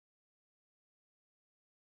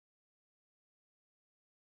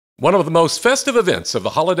One of the most festive events of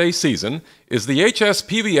the holiday season is the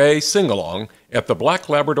HSPVA Sing-Along at the Black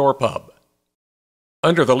Labrador Pub.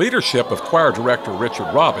 Under the leadership of choir director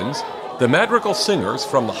Richard Robbins, the Madrigal Singers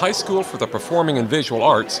from the High School for the Performing and Visual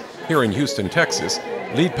Arts here in Houston, Texas,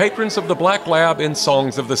 lead patrons of the Black Lab in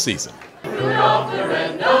songs of the season. Rudolph the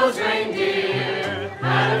red-nosed reindeer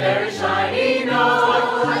had a very shiny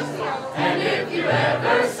nose, and if you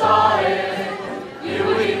ever saw it, you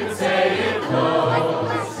would even say it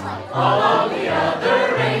glows. All of the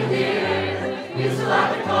other reindeer used to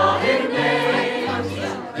laugh and call him names.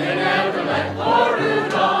 They never let poor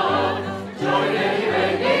Rudolph join any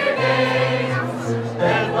reindeer games.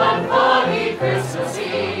 Then one foggy Christmas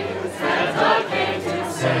Eve, Santa came to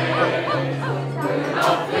say,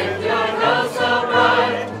 Rudolph, with your nose so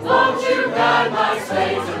bright, won't you guide my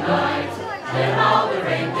sleigh tonight? Then all the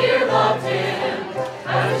reindeer loved him,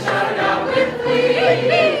 as he shouted out with glee,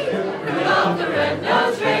 Rudolph the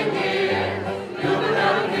red-nosed reindeer, you'll be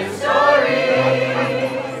telling his story.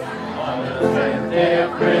 On the 10th day of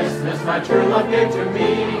Christmas, my true love gave to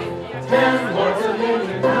me 10 lords of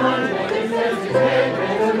England, 1 says his head,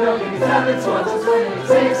 grapes of milking, 7 swans of swimming,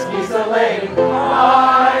 6 geese a laying,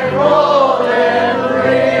 5 golden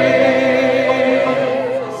rings,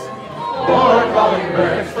 4 calling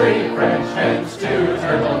birds, 3 French hens, 2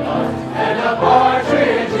 turtle doves, and a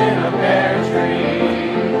partridge in a pear tree.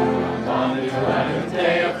 On the 11th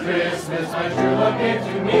day of Christmas, my true love gave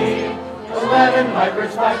to me 11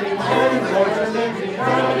 vipers piping, 10 lords of England,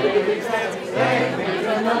 8 grapes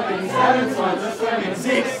of milking, 7 swans a swimming,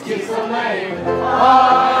 6 geese a laying,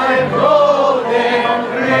 5 golden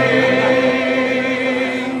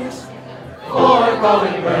rings, 4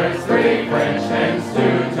 calling birds, 3 French hens,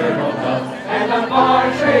 2 turtle doves, and a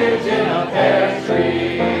partridge in a pear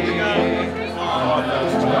tree. On the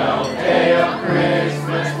 12th day of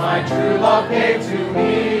Christmas, my true love gave to me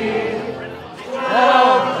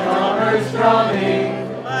 12 drummers drumming,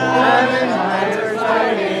 11 pipers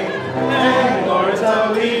piping, 10 lords a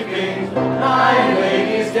leaping, 9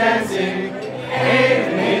 ladies dancing,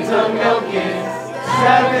 8 maids a milking,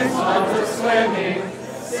 7 swans a swimming,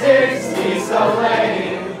 6 geese a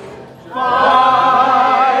laying,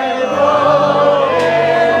 5 golden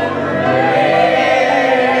rings,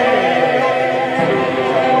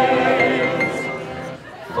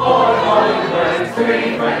 4 calling birds,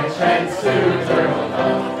 3 French hens, 2 turtle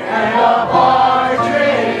doves, and a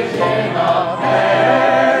partridge in a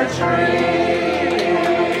pear tree.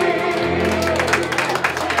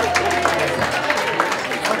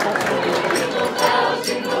 Jingle bells,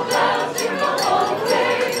 jingle bells, jingle all the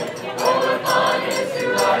way. Oh, what fun it is to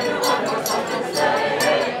ride in one horse open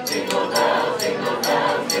sleigh. Jingle bells, jingle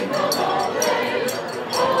bells, jingle all the way.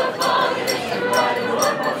 Oh, what fun it is to ride in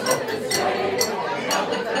one horse open sleigh. Now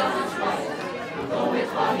the bells ring, go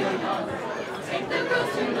with while you're young. Take the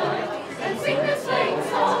girls tonight and sing this sleighing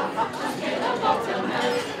song. Just get a bobtail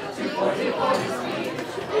man, 240 speed.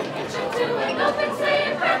 We'll hitch it to an open sleigh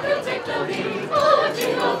and crack will take the lead. Oh,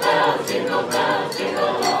 jingle bells, jingle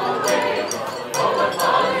all the way. Oh, what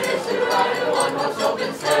fun it is to ride in one horse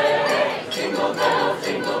open sleigh. Jingle bells,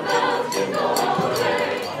 jingle all the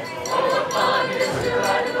way. Oh, what fun it is to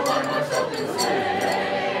ride in a one horse open sleigh.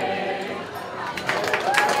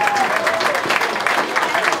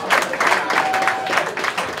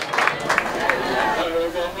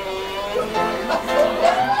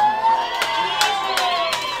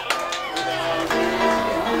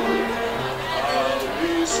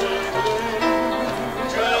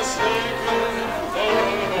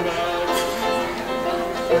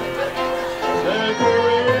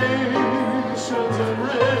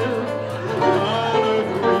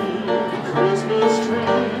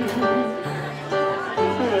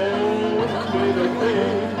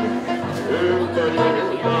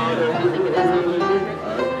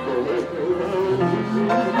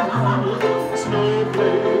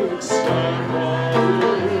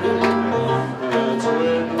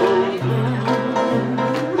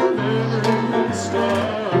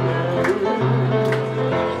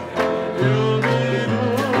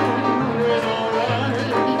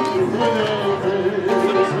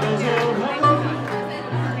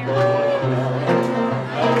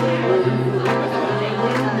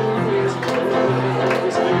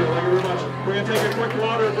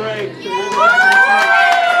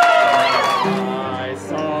 I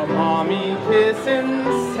saw Mommy kissing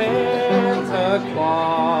Santa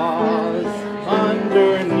Claus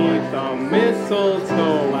underneath the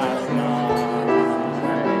mistletoe last night.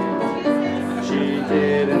 She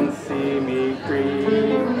didn't see me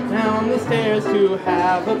creep down the stairs to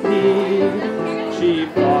have a peek. She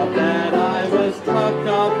thought thought that I was tucked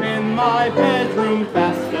up in my bedroom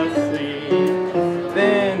fast asleep.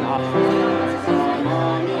 Then I saw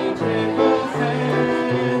Mommy tickle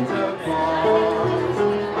Santa Claus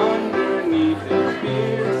underneath his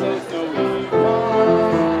beard so snowy white.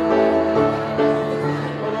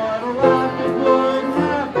 What a laugh it would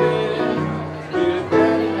have been if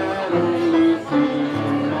Daddy had only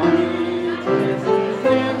seen Mommy kissing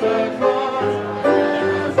Santa Claus in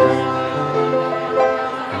his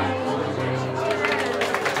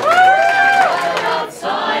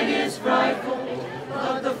Outside is frightful,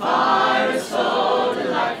 but the fire is so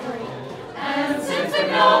delightful. And since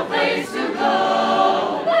there's no place to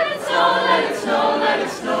go, let it snow, let it snow, let it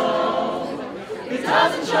snow. It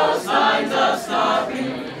doesn't show signs of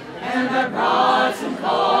stopping, and I brought some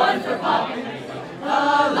corn for popping.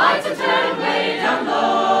 The lights are turning way down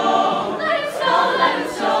low. Let it snow, let it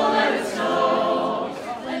snow, let it snow.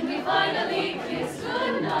 When we finally kiss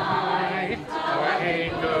goodnight, I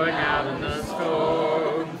ain't going out in the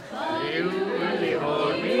storm. You really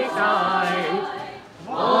hold me tight.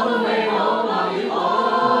 all the way home I'll be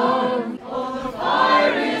warm. Oh, the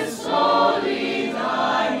fire is slowly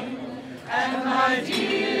dying, and my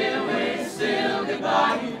dear waits still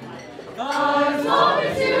goodbye. God, as long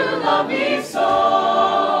as you love me so.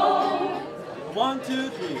 1, 2,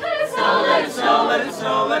 3. Let it snow, let it snow, let it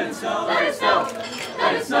snow, let it snow, let it snow,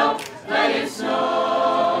 let it snow, let it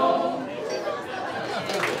snow.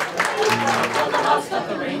 Up on the house got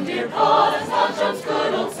the reindeer paws, out jumps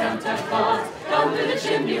good old Santa Claus. Down through the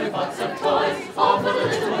chimney with lots of toys, all for the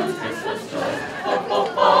little ones' Christmas joy. Ho, ho,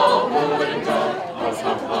 ho, who wouldn't go? Ho,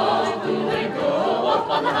 ho, ho, who wouldn't go? Up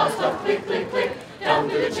on the house top, click, click, click, down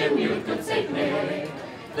through the chimney with good Saint Nick.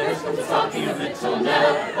 First comes a stocking of little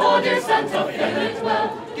Nell, oh dear Santa, fill it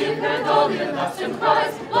well. Give her a dolly and laugh and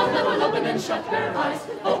cries, one that will open and shut her eyes.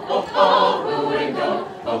 Ho, ho, ho, who wouldn't go?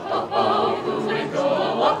 Ho, ho, ho, who wouldn't go?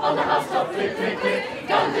 Up on the housetop, click, click, click,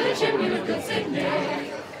 down to the chimney with good Saint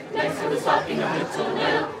Nick. Next to the stocking of little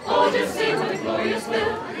Nell, oh just see what a glorious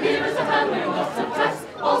will. Here is a hand with lots of tracks,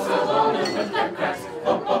 also long and with that cracks.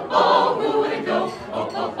 Ho, ho, ho, who wouldn't go? Ho,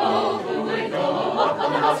 ho, ho, who wouldn't go? Up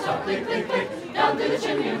on the housetop, click, click, click, down to the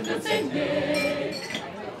chimney with good Saint Nick.